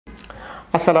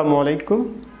আসসালামু আলাইকুম।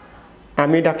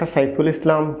 আমি doctor Saiful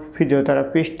Islam,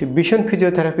 physiotherapist, vision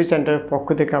physiotherapy সেন্টারের পক্ষ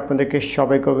থেকে আপনাদেরকে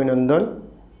সবাইকে অভিনন্দন।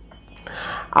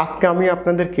 আজকে আমি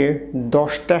আপনাদেরকে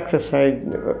 10টা এক্সারসাইজ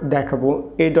দেখাবো।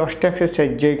 এই 10টা এক্সারসাইজ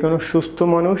যে কোনো সুস্থ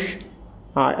মানুষ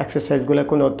এক্সারসাইজগুলো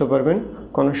করতে পারবেন,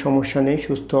 কোনো সমস্যা নেই,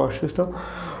 সুস্থ অসুস্থ।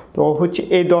 তো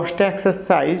এই 10টা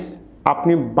এক্সারসাইজ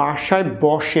আপনি বাসায়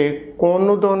বসে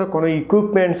কোনো ধরনের কোনো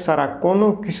ইকুইপমেন্ট ছাড়া, কোনো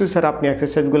কিছু ছাড়া আপনি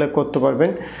এক্সারসাইজগুলো করতে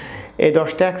পারবেন। এই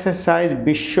 10টা এক্সারসাইজ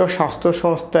বিশ্ব স্বাস্থ্য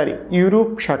সংস্থার ইউরোপ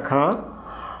শাখা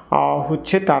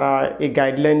তারা এই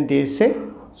গাইডলাইন দিয়েছে।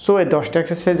 সো এই 10টা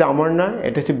এক্সারসাইজ আমার না,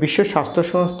 এটা হচ্ছে বিশ্ব স্বাস্থ্য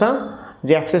সংস্থা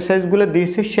যে এক্সারসাইজগুলো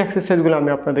দিয়েছে, সেই এক্সারসাইজগুলো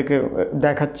আমি আপনাদেরকে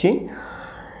দেখাচ্ছি।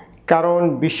 কারণ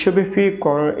বিশ্বব্যাপী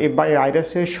এই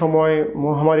ভাইরাসের সময়,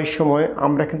 মহামারীর সময়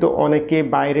আমরা কিন্তু অনেকে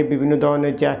বাইরে বিভিন্ন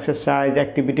ধরনের যে এক্সারসাইজ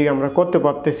অ্যাক্টিভিটি আমরা করতে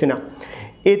পারতেছি না।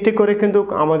 এতে করে কিন্তু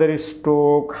আমাদের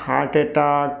স্ট্রোক, হার্ট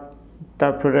অ্যাটাক,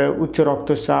 তারপরে উচ্চ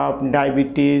রক্তচাপ,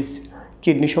 ডায়াবেটিস,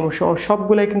 কিডনি সমস্যা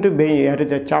সবগুলাই কিন্তু হারে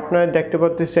যাচ্ছে। আপনারা দেখতে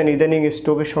পাচ্ছেন ইদানিং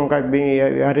স্ট্রোকের সংখ্যা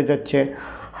হারে যাচ্ছে,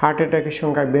 হার্ট অ্যাটাকের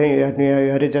সংখ্যা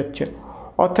হারে যাচ্ছে।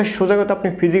 অর্থাৎ সোজা কথা, আপনি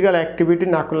ফিজিক্যাল অ্যাক্টিভিটি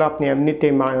না করলে আপনি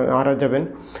এমনিতেই মারা যাবেন।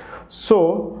 সো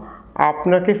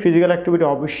আপনাকে ফিজিক্যাল অ্যাক্টিভিটি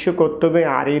অবশ্যই করতে হবে।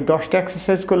 আর এই 10টা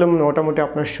এক্সারসাইজ করলে মোটামুটি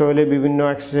আপনার শরীরে বিভিন্ন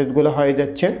এক্সারসাইজগুলো হয়ে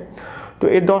যাচ্ছে। তো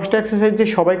এই 10টা এক্সারসাইজ যে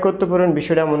সবাই করতে পারেন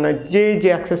বিষয়টা এমন নয়। যে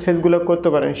এক্সারসাইজগুলো করতে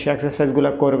পারেন সেই এক্সারসাইজগুলো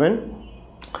করবেন।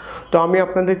 তো আমি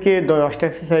আপনাদেরকে 10টা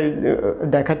এক্সারসাইজ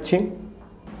দেখাচ্ছি।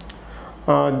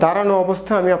 দাঁড়ানো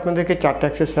অবস্থা আমি আপনাদেরকে 4টা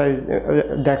এক্সারসাইজ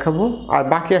দেখাবো, আর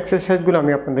বাকি এক্সারসাইজগুলো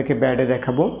আমি আপনাদেরকে ব্যাডে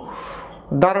দেখাবো।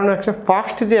 দাঁড়ানো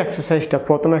ফার্স্ট যে এক্সারসাইজটা,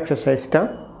 প্রথম এক্সারসাইজটা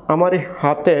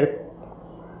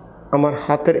আমার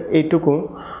হাতের এইটুকু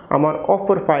আমার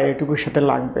অপর পায়ে এইটুকুর সাথে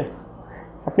লাগবে।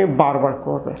 আপনি বারবার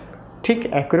করবেন ঠিক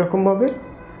একই রকমভাবে,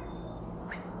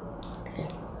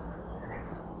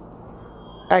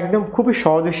 একদম খুবই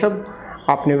সহজ হিসাব।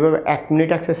 আপনি এভাবে 1 মিনিট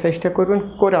এক্সারসাইজটা করবেন,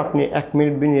 করে আপনি 1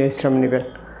 মিনিট বিশ্রাম নেবেন।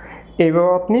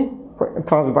 এইভাবে আপনি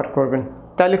 5 বার করবেন।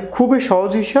 তাহলে খুবই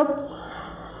সহজ হিসাব।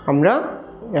 আমরা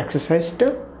এক্সারসাইজটা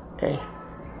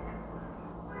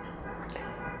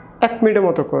 1 মিনিটের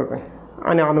মতো করবেন,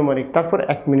 আনুমানিক। তারপর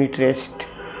 1 মিনিট রেস্ট।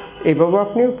 এইভাবে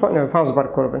আপনি 5 বার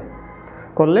করবেন।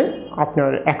 করলে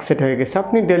আপনার 1 সেট হয়ে গেছে।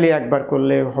 আপনি ডেলি 1 বার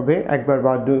করলে হবে, 1 বার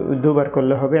বা 2 বার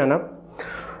করলে হবে এনাফ।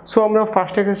 সো আমরা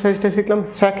ফার্স্ট এক্সারসাইজটা শিখলাম।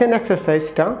 সেকেন্ড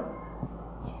এক্সারসাইজটা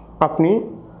আপনি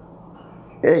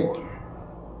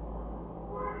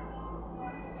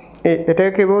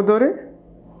এটাকে এভাবে ধরে,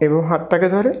 এবং হাতটাকে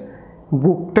ধরে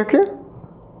বুকটাকে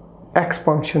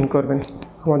এক্সপানশন করবেন,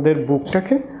 আমাদের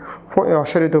বুকটাকে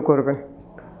অসারিত করবেন।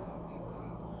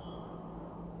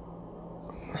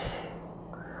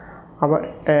 আবার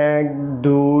 1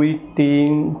 2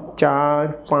 3 4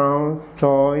 5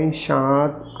 6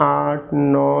 7 8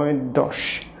 9 10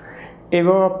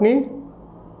 এভাবে আপনি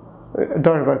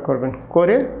 10 বার করবেন।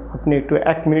 করে আপনি একটু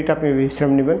 1 মিনিট আপনি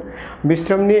বিশ্রাম নেবেন।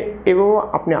 বিশ্রাম নিয়ে এভাবে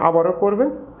আপনি আবারও করবেন।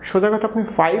 সোজা কথা, আপনি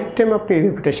 5 টাইম আপনি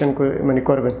রিপিটেশন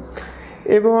করবেন।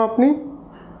 এভাবে আপনি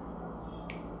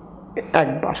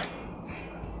 1 বার,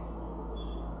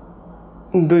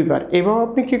 2 বার, এভাবে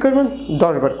আপনি কী করবেন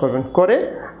 10 বার করবেন। করে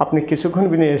আপনি কিছুক্ষণ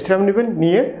বিশ্রাম নেবেন,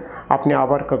 নিয়ে আপনি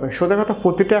আবার করবেন। সোজা কথা,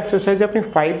 প্রতিটা এক্সারসাইজে আপনি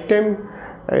 5 টাইম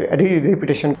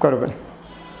রিপিটেশন করবেন।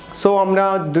 সো আমরা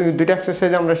দুইটা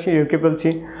এক্সারসাইজ আমরা শিখে ফেলছি।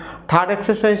 থার্ড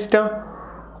এক্সারসাইজটা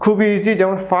খুবই ইজি।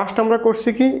 যেমন ফার্স্ট আমরা করছি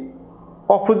কি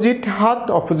অপোজিট হাত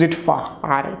অপোজিট পা,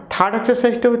 আর থার্ড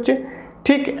এক্সারসাইজটা হচ্ছে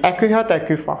ঠিক একই হাত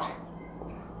একই পা।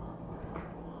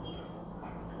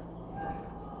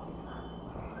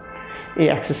 এই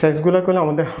এক্সারসাইজগুলো করলে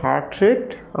আমাদের হার্ট রেট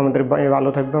আমাদের ভালো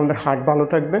থাকবে, আমাদের হার্ট ভালো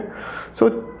থাকবে। সো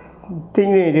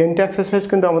 3টা এক্সারসাইজ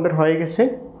কিন্তু আমাদের হয়ে গেছে।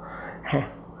 হ্যাঁ,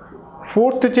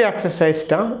 ফোর্থ যে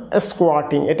এক্সারসাইজটা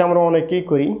স্কোয়াটিং, এটা আমরা অনেকেই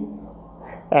করি।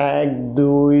 1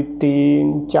 2 3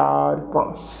 4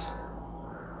 5।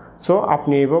 সো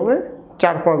আপনি এইভাবে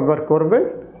 4-5 বার করবেন।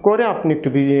 করে আপনি একটু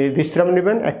বিশ্রাম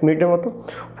নেবেন 1 মিনিটের মতো,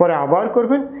 পরে আবার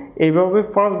করবেন। এইভাবে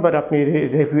 5 বার আপনি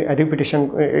রিপিটেশন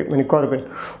করবেন।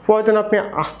 প্রয়োজন আপনি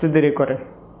আস্তে ধীরে করেন।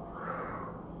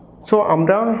 সো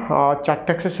আমরা 4টা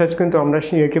এক্সারসাইজ কিন্তু আমরা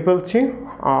শিখে ফেলছি।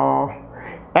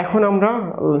 এখন আমরা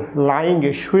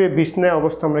লাইংয়ে শুয়ে বিছানায়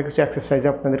অবস্থা আমরা কিছু এক্সারসাইজ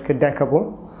আপনাদেরকে দেখাবো।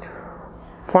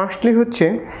 ফার্স্টলি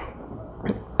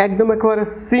একদম একেবারে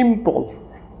সিম্পল।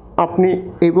 আপনি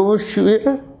এইভাবে শুয়ে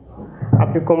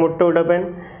আপনি কোমরটা উঠাবেন।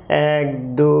 1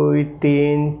 2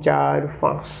 3 4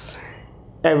 5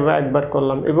 একবার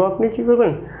করলাম। এবার আপনি কী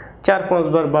করবেন 4-5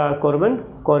 বার করবেন।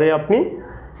 করে আপনি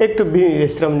একটু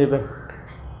বিশ্রাম নেবেন।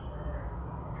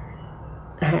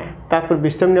 হ্যাঁ, তারপর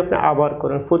বিশ্রাম নিয়ে আপনি আবার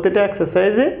করেন। প্রতিটা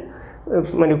এক্সারসাইজে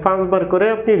 5 বার করে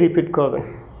আপনি রিপিট করবেন।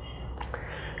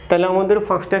 তাহলে আমাদের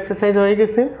ফার্স্ট এক্সারসাইজ হয়ে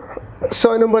গেছে।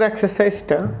 6 নম্বর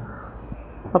এক্সারসাইজটা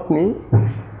আপনি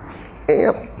এই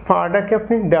পাটাকে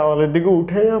আপনি দেওয়ালের দিকে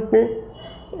উঠে আপনি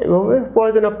এভাবে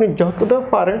প্রয়োজন আপনি যতটা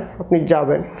পারেন আপনি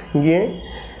যাবেন, গিয়ে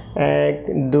 1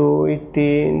 2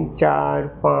 3 4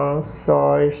 5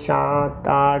 6 7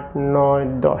 8 9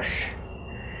 10।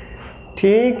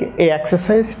 ঠিক এই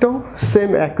এক্সারসাইজটাও সেম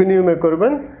একই নিয়মে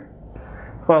করবেন।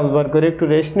 5 বার করে একটু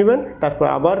রেস্ট নেবেন, তারপর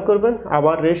আবার করবেন,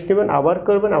 আবার রেস্ট নেবেন, আবার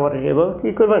করবেন, আবার এভাবে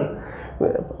কী করবেন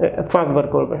 5 বার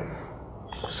করবেন।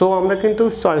 সো আমরা কিন্তু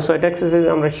 6টা এক্সারসাইজ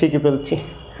আমরা শিখে ফেলছি।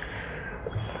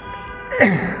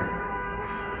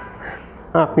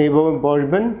 আপনি এভাবে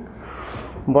বসবেন,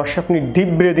 বসে আপনি ডিপ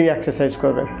ব্রিদিং এক্সারসাইজ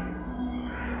করবেন।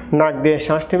 নাক দিয়ে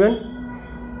শ্বাস নেবেন,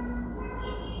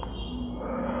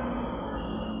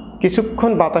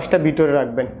 কিছুক্ষণ বাতাসটা ভিতরে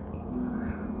রাখবেন,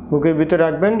 বুকের ভিতরে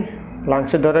রাখবেন,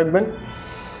 লাংসে ধরে রাখবেন,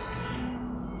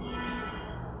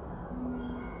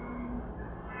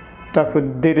 তারপর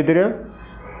ধীরে ধীরে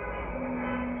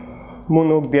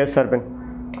মুখ দিয়ে ছাড়বেন।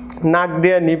 নাক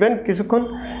দিয়ে নেবেন, কিছুক্ষণ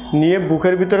নিয়ে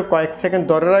বুকের ভিতরে কয়েক সেকেন্ড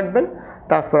ধরে রাখবেন,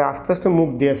 তারপর আস্তে আস্তে মুখ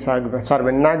দিয়ে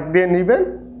ছাড়বেন। নাক দিয়ে নেবেন,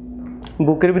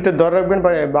 বুকের ভিতরে ধরে রাখবেন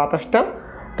বাতাসটা,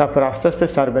 তারপর আস্তে আস্তে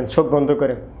ছাড়বেন চোখ বন্ধ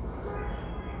করে।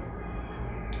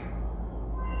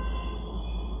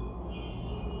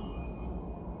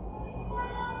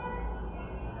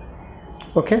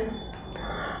 ওকে,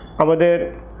 আমাদের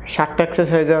 7টা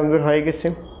এক্সারসাইজ আমাদের হয়ে গেছে।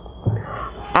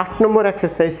 8 নম্বর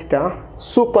এক্সারসাইজটা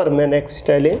সুপারম্যান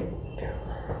স্টাইলে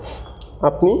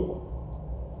আপনি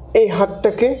এই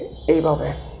হাতটাকে এইভাবে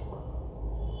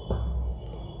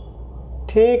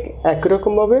ঠিক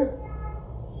একরকমভাবে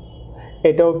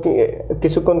এটাও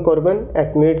কিছুক্ষণ করবেন, 1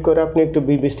 মিনিট করে আপনি একটু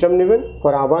বিশ্রাম নেবেন,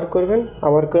 পর আবার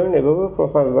করবেন, এভাবে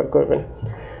 5 বার করবেন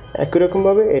একই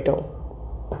রকমভাবে। এটাও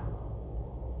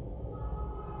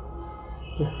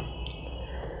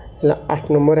 8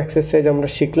 নম্বর এক্সারসাইজ আমরা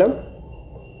শিখলাম।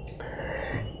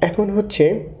 এখন হচ্ছে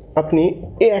আপনি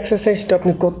এই এক্সারসাইজটা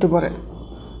আপনি করতে পারেন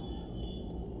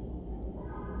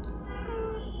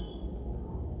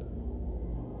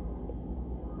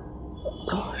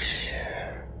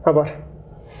আবার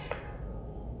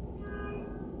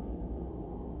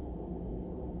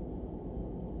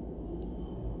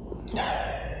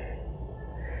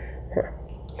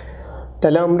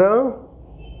তাহলে আমরা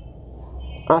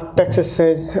 8টা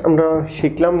এক্সারসাইজ আমরা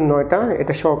শিখলাম, 9টা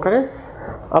এটা সহকারে।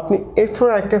 আপনি এরপর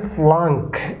একটা ফ্লাঙ্ক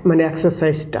মানে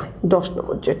এক্সারসাইজটা 10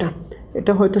 নম্বর যেটা,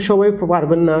 এটা হয়তো সবাই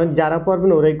পারবেন না, যারা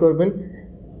পারবেন ওরাই করবেন।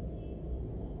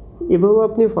 এভাবে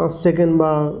আপনি 5 সেকেন্ড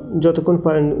বা যতক্ষণ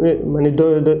পারেন মানে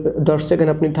 10 সেকেন্ড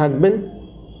আপনি থাকবেন,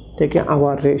 থেকে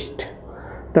আবার রেস্ট,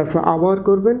 তারপর আবার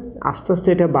করবেন, আস্তে আস্তে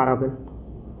এটা বাড়াবেন,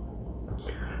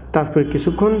 তারপর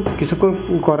কিছুক্ষণ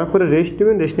করার পরে রেস্ট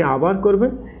নেবেন, রেস্ট নিয়ে আবার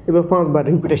করবেন, এবার 5 বার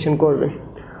রিপিটেশন করবেন।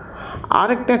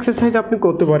 আরেকটা এক্সারসাইজ আপনি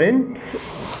করতে পারেন,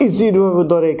 ইজিভাবে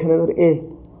ধরে এখানে ধরে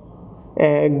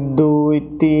 1 2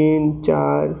 3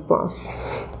 4 5,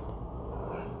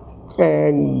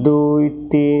 1 2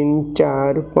 3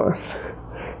 4 5।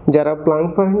 যারা প্লাঙ্ক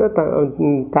পারেন না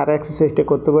তারা এক্সারসাইজটা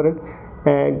করতে পারেন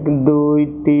 1 2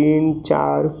 3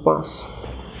 4 5।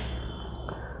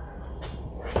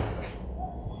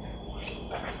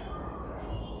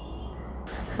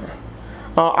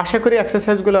 আশা করি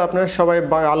এক্সারসাইজগুলো আপনারা সবাই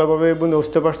ভালোভাবে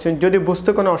বুঝতে পারছেন। যদি বুঝতে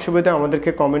কোনো অসুবিধা আমাদেরকে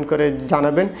কমেন্ট করে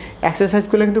জানাবেন।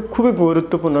 এক্সারসাইজগুলো কিন্তু খুবই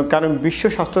গুরুত্বপূর্ণ, কারণ বিশ্ব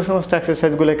স্বাস্থ্য সংস্থা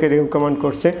এক্সারসাইজগুলোকে রিকমেন্ড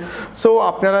করছে। সো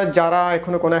আপনারা যারা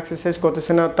এখনও কোনো এক্সারসাইজ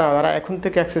করতেছেন না তারা এখন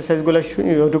থেকে এক্সারসাইজগুলো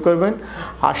শুরু করবেন।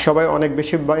 আর সবাই অনেক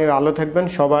বেশি ভালো থাকবেন,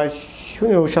 সবাই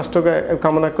সুস্বাস্থ্য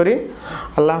কামনা করি।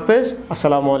 আল্লাহ হাফেজ,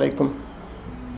 আসসালামু আলাইকুম।